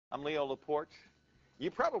I'm Leo Laporte.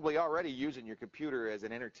 You're probably already using your computer as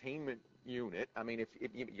an entertainment unit. I mean, if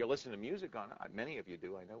you listen to music on it, many of you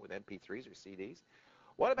do, I know, with MP3s or CDs.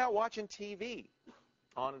 What about watching TV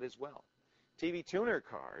on it as well? TV tuner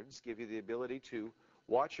cards give you the ability to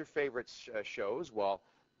watch your favorite shows while,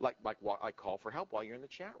 like what I call for help while you're in the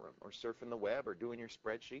chat room or surfing the web or doing your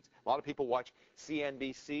spreadsheets. A lot of people watch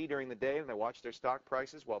CNBC during the day and they watch their stock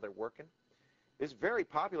prices while they're working. It's very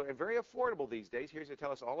popular and very affordable these days. Here's to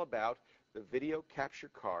tell us all about the video capture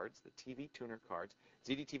cards, the TV tuner cards.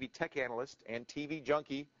 ZDTV tech analyst and TV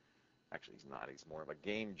junkie. Actually, he's not. He's more of a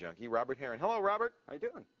game junkie. Robert Heron. Hello, Robert. How you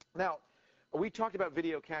doing? Now, we talked about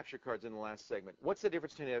video capture cards in the last segment. What's the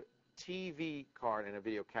difference between a TV card and a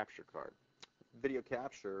video capture card? Video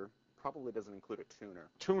capture probably doesn't include a tuner.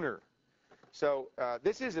 Tuner. So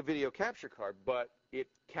this is a video capture card, but it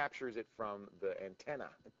captures it from the antenna.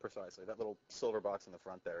 Precisely. That little silver box in the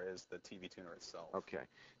front there is the TV tuner itself. Okay.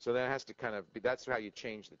 So that has to kind of be, that's how you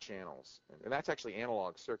change the channels. And that's actually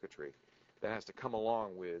analog circuitry that has to come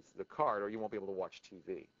along with the card or you won't be able to watch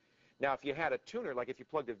TV. Now, if you had a tuner, like if you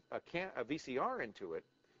plugged a VCR into it,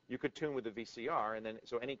 you could tune with the VCR, and then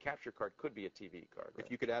so any capture card could be a TV card. Right?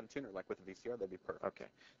 If you could add a tuner like with a VCR, that'd be perfect. Okay.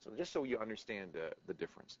 So just so you understand the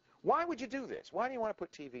difference. Why would you do this? Why do you want to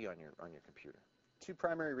put TV on your computer? Two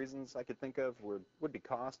primary reasons I could think of would be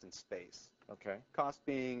cost and space. Okay. Cost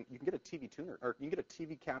being you can get a TV tuner, or you can get a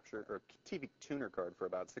TV capture or TV tuner card for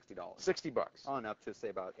about $60. $60. On up to say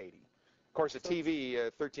about 80. Of course, a TV,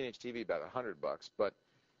 a 13-inch TV, about $100, but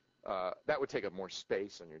that would take up more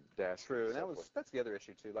space on your desk. True, and that's the other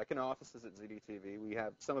issue too. Like in offices at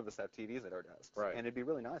ZDTV, some of us have TVs at our desks, right? And it'd be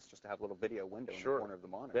really nice just to have a little video window in the corner of the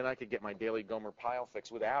monitor. Then I could get my daily Gomer Pyle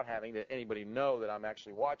fix without having anybody know that I'm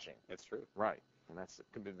actually watching. It's true, right? And it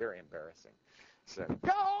can be very embarrassing. So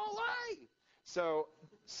go away. So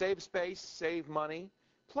save space, save money.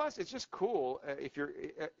 Plus, it's just cool if you're,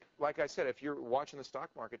 like I said, if you're watching the stock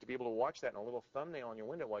market, to be able to watch that in a little thumbnail on your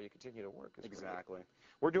window while you continue to work. Exactly.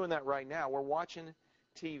 We're doing that right now. We're watching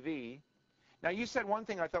TV. Now, you said one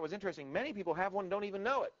thing I thought was interesting. Many people have one and don't even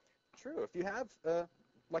know it. True. If you have,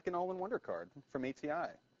 like an all-in-wonder card from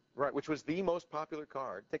ATI. Right, which was the most popular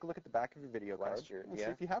card. Take a look at the back of your video card last year. And see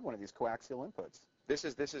if you have one of these coaxial inputs. This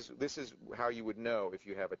is how you would know if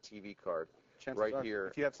you have a TV card. Chances right are, here.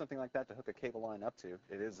 If you have something like that to hook a cable line up to,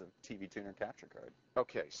 it is a TV tuner capture card.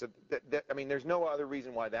 Okay, so I mean, there's no other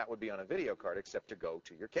reason why that would be on a video card except to go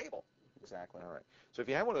to your cable. Exactly. All right. So if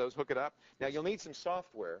you have one of those, hook it up. Now, you'll need some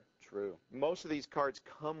software. True. Most of these cards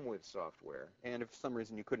come with software. And if for some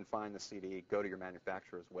reason you couldn't find the CD, go to your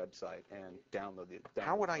manufacturer's website and download the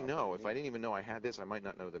How would I know? If I didn't even know I had this, I might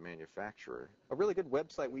not know the manufacturer. A really good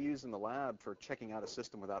website we use in the lab for checking out a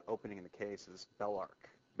system without opening the case is Belarc.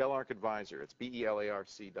 Belarc Advisor. It's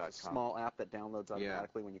BELARC.com. It's a small app that downloads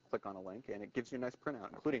automatically when you click on a link, and it gives you a nice printout,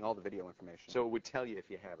 including all the video information. So it would tell you if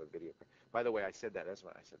you have a video. By the way, I said that. That's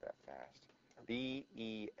why I said that fast.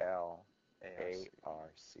 BELARC.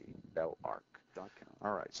 Belarc.com.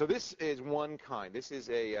 All right. So this is one kind. This is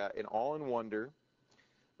an all-in-wonder.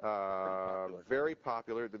 Very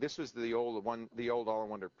popular. This was the old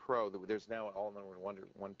All-in-Wonder Pro. There's now an All-in-Wonder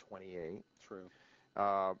 128. True.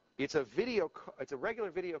 It's a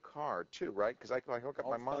regular video card too, right? Because I hook up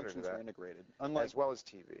my monitor to that. Are integrated, unlike, as well as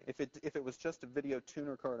TV. If it was just a video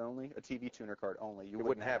tuner card only, a TV tuner card only, you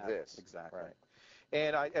wouldn't have this. Exactly. Right.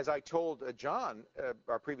 And as I told John,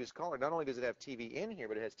 our previous caller, not only does it have TV in here,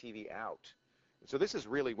 but it has TV out. So this is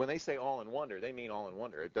really, when they say all-in-wonder, they mean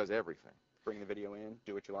all-in-wonder. It does everything. Bring the video in,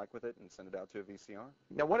 do what you like with it, and send it out to a VCR.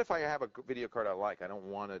 Now, what if I have a video card I like? I don't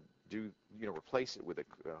want to replace it with a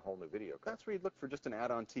whole new video card. That's where you'd look for just an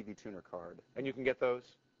add-on TV tuner card. And you can get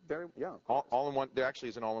those? Yeah. All-in-one. There actually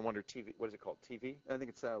is an all-in-wonder TV. What is it called? TV? I think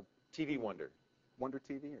it's TV Wonder. Wonder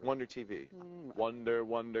TV? Wonder TV.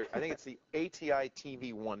 Wonder. I think it's the ATI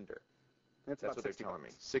TV Wonder. That's what they're telling me.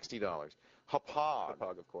 $60.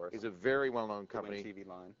 Hauppauge, of course, is a very well-known company. Win TV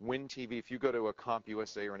line. Win TV. If you go to a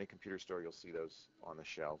CompUSA or any computer store, you'll see those on the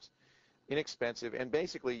shelves. Inexpensive, and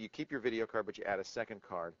basically you keep your video card, but you add a second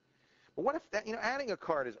card. But what if that? Adding a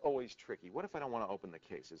card is always tricky. What if I don't want to open the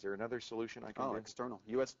case? Is there another solution I can do? External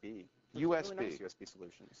USB. USB. Really nice USB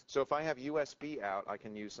solutions. So if I have USB out, I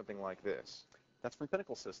can use something like this. That's from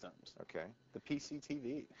Pinnacle Systems. Okay. The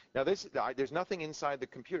PCTV. Now there's nothing inside the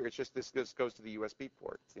computer. It's just this goes to the USB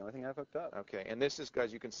port. It's the only thing I've hooked up. Okay. And this is,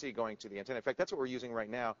 as you can see, going to the antenna. In fact, that's what we're using right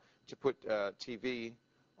now to put TV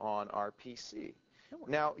on our PC.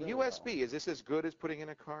 Now, USB, is this as good as putting in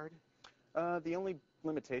a card? The only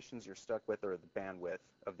limitations you're stuck with are the bandwidth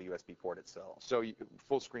of the USB port itself. So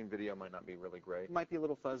full screen video might not be really great. It might be a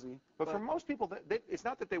little fuzzy. But for most people, it's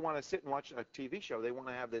not that they want to sit and watch a TV show. They want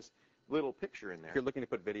to have this little picture in there. If you're looking to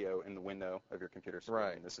put video in the window of your computer screen,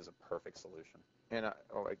 right, this is a perfect solution. And I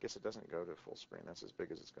guess it doesn't go to full screen. That's as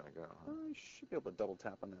big as it's going to go. Huh? You should be able to double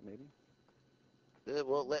tap on that, maybe. It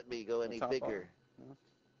won't let me go any bigger.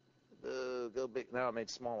 Go big. No, it made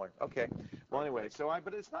smaller. Okay. Well, anyway,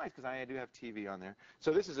 but it's nice because I do have TV on there.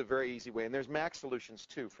 So this is a very easy way, and there's Mac solutions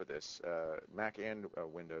too for this, Mac and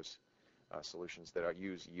Windows solutions that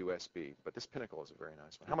use USB. But this Pinnacle is a very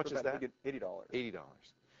nice one. How much is that? $80. $80.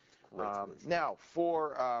 Now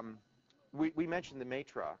for we mentioned the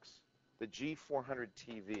Matrox, the G400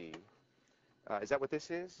 TV. Is that what this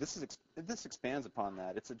is? This expands upon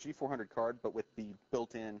that. It's a G400 card, but with the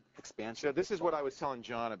built-in expansion. So this is what I was telling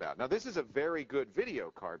John about. Now this is a very good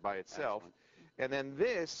video card by itself, and then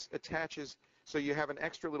this attaches. So you have an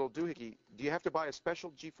extra little doohickey. Do you have to buy a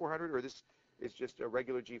special G400, or this is just a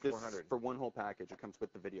regular G400? This, for one whole package, it comes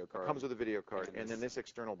with the video card. It comes with a video card, and then this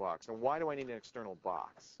external box. And why do I need an external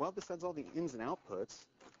box? Well, this has all the ins and outputs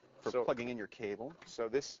for plugging in your cable. So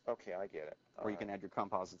this, okay, I get it. Or you can add your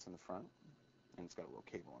composites in the front. And it's got a little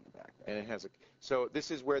cable on the back there. And it has so this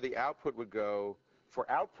is where the output would go for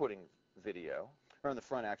outputting video. Or on the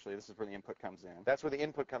front, actually, this is where the input comes in. That's where the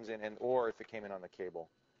input comes in, or if it came in on the cable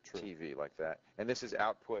TV like that. And this is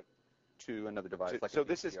output to another device. Like so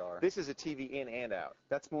this is a TV in and out.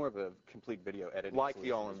 That's more of a complete video editing. Like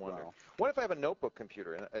the all-in-one. Well. What if I have a notebook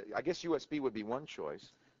computer? And I guess USB would be one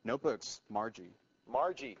choice. Notebooks, Margie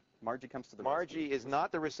comes to the Margie is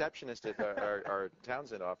not the receptionist at our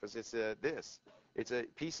Townsend office. It's this. It's a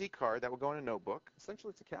PC card that will go in a notebook.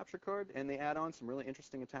 Essentially, it's a capture card, and they add on some really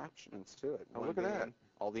interesting attachments to it. Oh, look at that.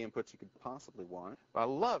 All the inputs you could possibly want. I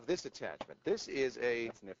love this attachment. This is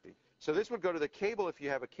That's nifty. So this would go to the cable if you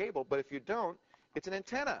have a cable, but if you don't, it's an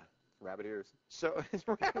antenna. Rabbit ears. So it's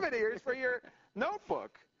rabbit ears for your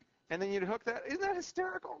notebook. And then you'd hook that. Isn't that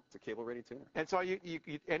hysterical? It's a cable-ready tuner. And so you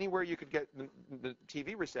anywhere you could get the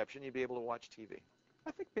TV reception, you'd be able to watch TV.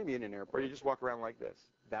 I think maybe in an airport. Or you just walk around like this.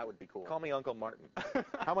 That would be cool. Call me Uncle Martin.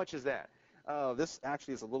 How much is that? This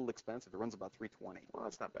actually is a little expensive. It runs about $320. Well,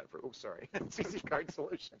 that's not bad for. Oh, sorry. CC card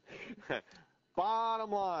solution. Bottom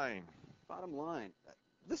line.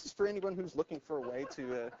 This is for anyone who's looking for a way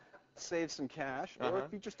to save some cash, or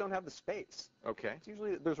if you just don't have the space. Okay. It's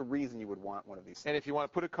usually there's a reason you would want one of these. And if you want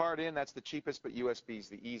to put a card in, that's the cheapest, but USB is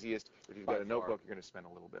the easiest. If you've got a notebook, you're going to spend a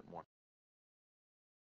little bit more.